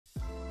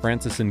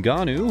Francis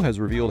Ngannou has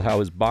revealed how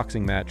his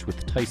boxing match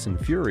with Tyson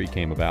Fury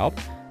came about.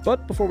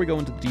 But before we go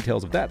into the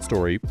details of that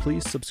story,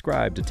 please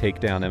subscribe to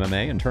Takedown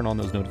MMA and turn on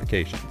those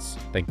notifications.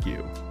 Thank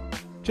you.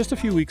 Just a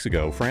few weeks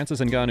ago, Francis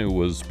Ngannou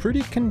was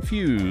pretty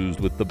confused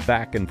with the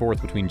back and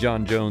forth between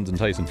Jon Jones and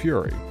Tyson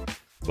Fury.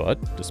 But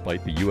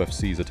despite the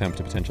UFC's attempt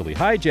to potentially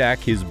hijack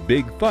his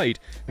big fight,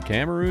 the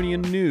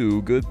Cameroonian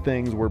knew good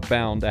things were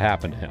bound to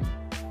happen to him.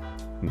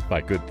 And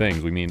by good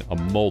things, we mean a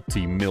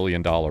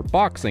multi-million-dollar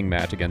boxing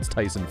match against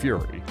Tyson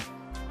Fury.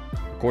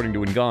 According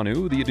to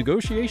Ngannou, the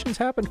negotiations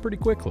happened pretty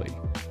quickly.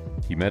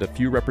 He met a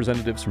few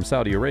representatives from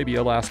Saudi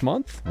Arabia last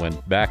month,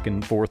 went back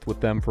and forth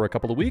with them for a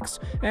couple of weeks,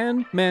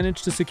 and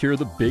managed to secure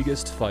the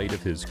biggest fight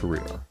of his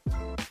career.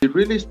 It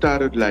really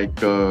started like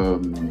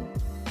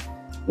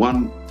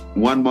one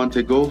month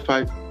ago,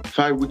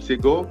 five weeks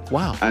ago.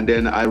 Wow. And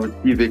then I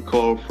received a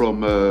call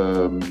from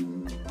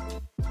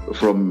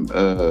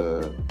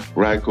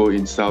Raiko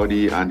in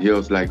Saudi, and he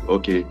was like,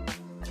 okay,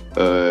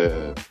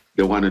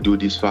 they want to do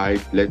this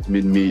fight. Let's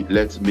meet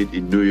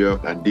in New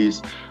York and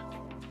this.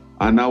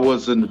 And I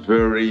wasn't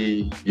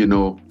very,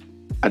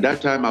 at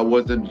that time, I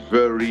wasn't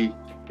very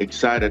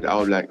excited. I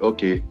was like,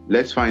 okay,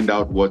 let's find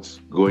out what's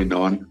going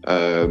on.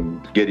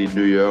 Get in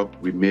New York,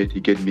 he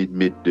can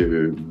meet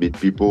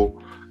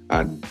people,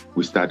 and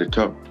we started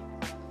talk.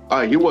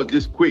 He was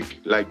this quick,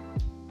 the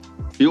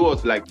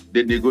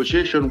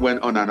negotiation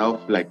went on and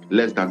off like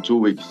less than 2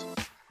 weeks.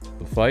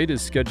 The fight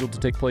is scheduled to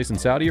take place in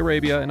Saudi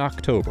Arabia in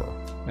October,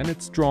 and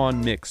it's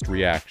drawn mixed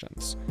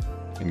reactions.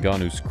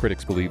 Ngannou's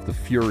critics believe the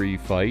Fury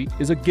fight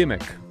is a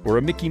gimmick or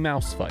a Mickey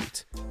Mouse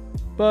fight.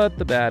 But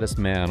the baddest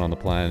man on the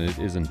planet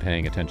isn't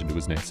paying attention to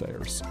his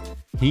naysayers.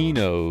 He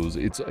knows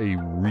it's a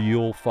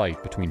real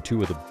fight between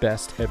two of the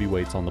best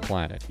heavyweights on the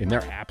planet in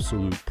their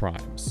absolute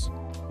primes.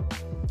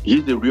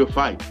 It's a real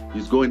fight.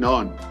 It's going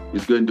on.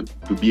 It's going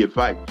to be a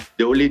fight.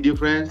 The only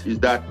difference is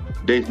that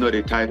there's not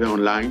a title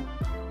online,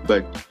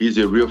 but it's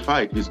a real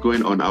fight. It's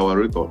going on our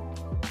record.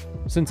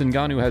 Since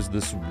Ngannou has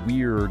this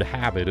weird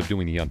habit of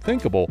doing the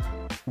unthinkable,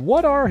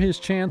 what are his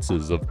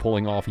chances of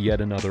pulling off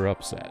yet another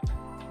upset?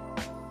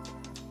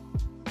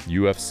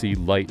 UFC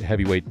light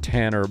heavyweight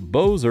Tanner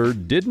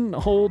Boser didn't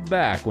hold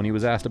back when he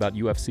was asked about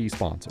UFC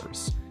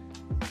sponsors.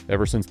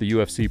 Ever since the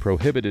UFC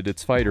prohibited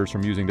its fighters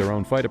from using their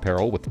own fight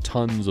apparel with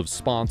tons of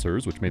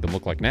sponsors, which made them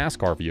look like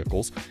NASCAR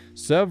vehicles,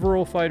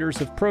 several fighters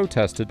have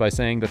protested by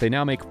saying that they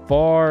now make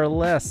far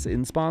less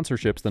in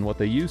sponsorships than what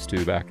they used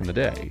to back in the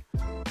day.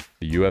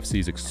 The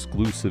UFC's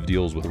exclusive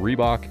deals with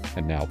Reebok,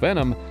 and now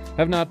Venom,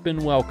 have not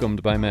been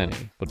welcomed by many,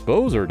 but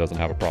Boser doesn't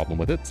have a problem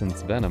with it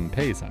since Venom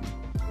pays him.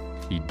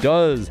 He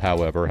does,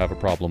 however, have a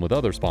problem with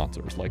other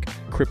sponsors like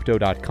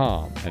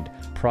Crypto.com and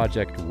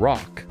Project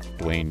Rock,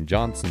 Dwayne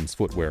Johnson's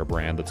footwear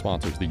brand that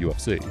sponsors the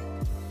UFC.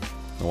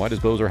 Now, why does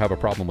Boser have a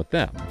problem with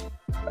them?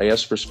 I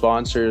guess for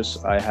sponsors,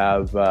 I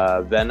have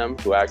Venom,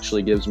 who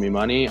actually gives me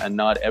money, and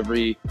not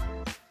every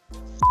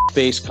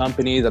face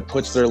company that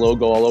puts their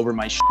logo all over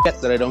my shit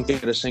that I don't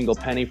get a single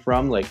penny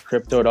from, like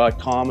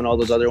Crypto.com and all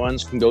those other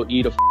ones, can go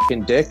eat a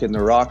fucking dick, and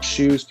the Rock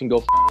shoes can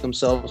go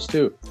themselves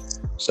too.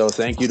 So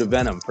thank you to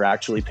Venom for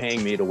actually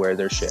paying me to wear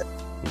their shit.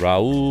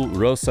 Raul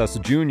Rosas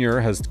Jr.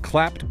 has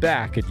clapped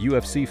back at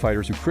UFC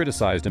fighters who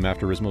criticized him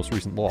after his most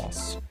recent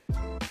loss.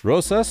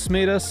 Rosas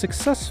made a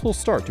successful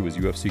start to his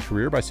UFC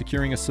career by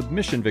securing a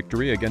submission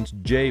victory against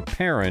Jay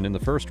Perrin in the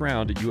first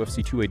round at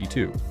UFC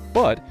 282.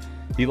 But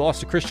he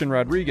lost to Christian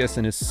Rodriguez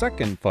in his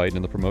second fight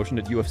in the promotion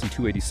at UFC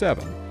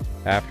 287,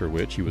 after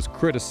which he was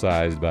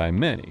criticized by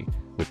many,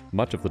 with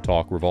much of the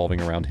talk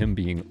revolving around him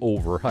being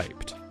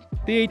overhyped.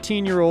 The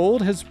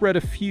 18-year-old has read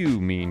a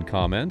few mean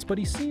comments, but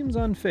he seems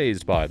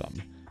unfazed by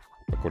them.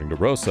 According to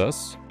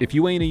Rosas, if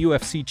you ain't a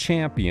UFC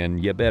champion,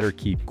 you better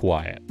keep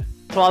quiet.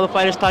 So all the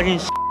fighters talking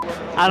shit,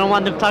 I don't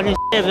want them talking shit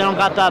if they don't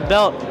got that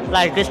belt.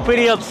 Like, it's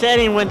pretty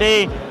upsetting when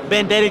they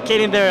been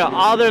dedicating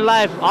all their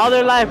life,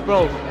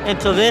 bro,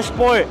 into this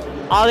sport.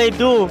 All they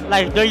do,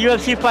 like, they're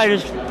UFC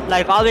fighters,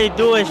 like, all they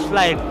do is,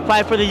 like,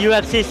 fight for the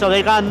UFC, so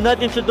they got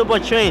nothing to do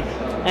but train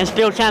and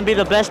still can't be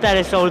the best at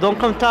it. So don't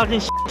come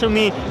talking shit to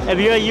me if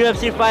you're a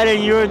UFC fighter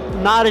and you're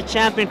not a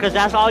champion, because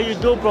that's all you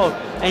do, bro,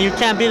 and you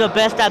can't be the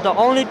best at the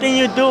only thing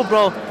you do,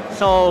 bro.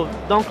 So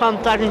don't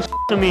come talking shit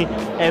to me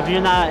if you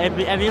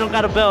don't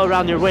got a belt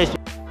around your waist.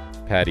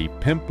 Paddy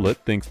Pimblett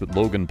thinks that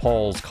Logan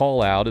Paul's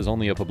call-out is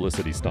only a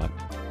publicity stunt.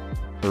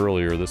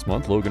 Earlier this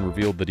month, Logan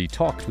revealed that he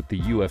talked with the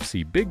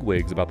UFC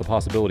bigwigs about the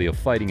possibility of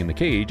fighting in the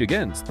cage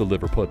against the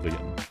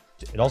Liverpudlian.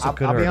 It also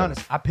I'll be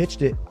honest, I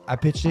pitched it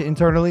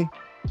internally.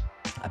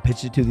 I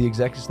pitched it to the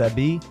executives that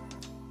be.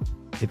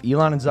 If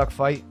Elon and Zuck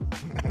fight,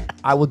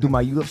 I will do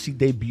my UFC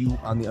debut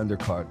on the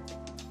undercard.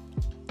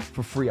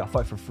 For free, I'll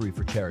fight for free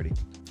for charity.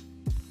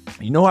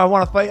 You know who I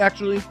want to fight,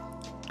 actually?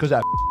 Because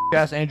that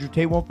ass Andrew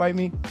Tate won't fight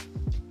me?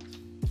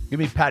 Give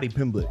me Paddy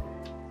Pimblett.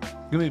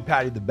 Give me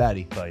Paddy the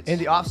Baddie. Fights. In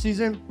the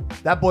offseason,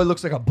 that boy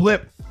looks like a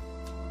blip.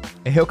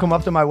 And he'll come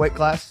up to my weight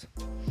class,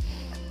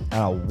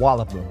 and I'll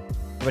wallop him.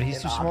 But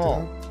he's too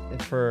small.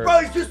 It's for...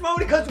 Bro, he's too small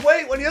when he cuts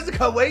weight. When he doesn't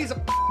cut weight, he's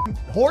a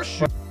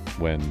horseshoe.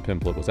 When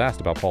Pimblett was asked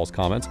about Paul's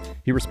comments,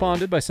 he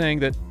responded by saying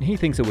that he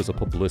thinks it was a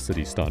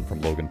publicity stunt from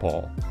Logan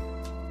Paul.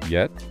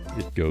 Yet,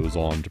 it goes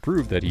on to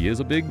prove that he is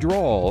a big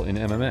draw in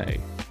MMA.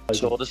 I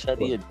sort of said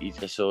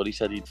he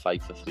said he'd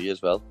fight for free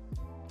as well.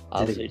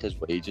 I'll take his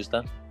wages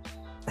then.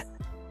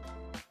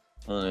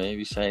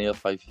 He's saying he'll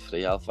fight for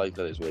free, I'll fight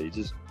for his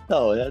wages.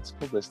 No, yeah, it's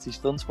publicity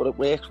stunts, but it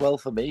works well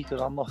for me because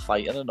I'm not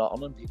fighting or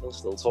nothing and people are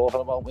still talking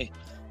about me.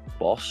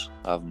 Boss,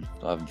 I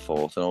haven't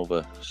fought in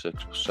over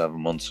 6-7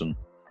 months, and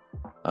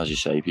as you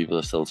say, people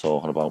are still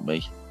talking about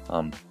me.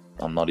 I'm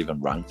not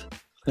even ranked,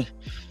 but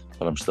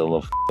I'm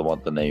still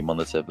the name on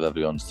the tip of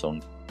everyone's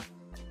tongue.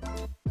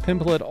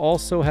 Pimblett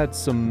also had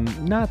some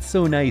not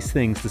so nice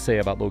things to say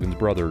about Logan's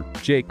brother,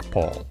 Jake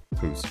Paul,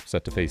 who's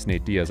set to face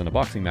Nate Diaz in a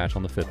boxing match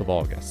on the 5th of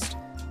August.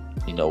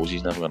 He knows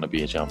he's never going to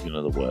be a champion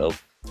of the world.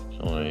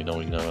 So he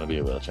knows he's never going to be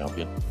a world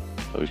champion.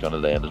 So he's going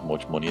to earn as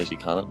much money as he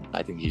can. And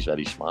I think he's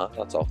very smart,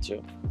 that's off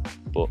too.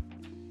 But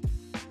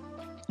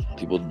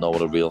he wouldn't know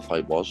what a real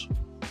fight was.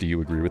 Do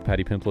you agree with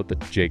Paddy Pimblett that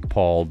Jake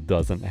Paul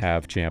doesn't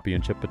have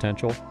championship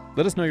potential?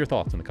 Let us know your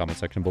thoughts in the comment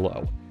section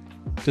below.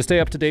 To stay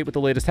up to date with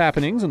the latest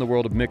happenings in the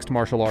world of mixed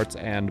martial arts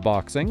and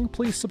boxing,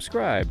 please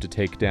subscribe to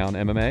Takedown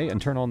MMA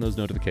and turn on those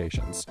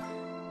notifications.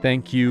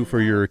 Thank you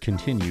for your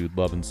continued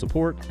love and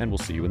support, and we'll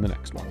see you in the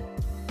next one.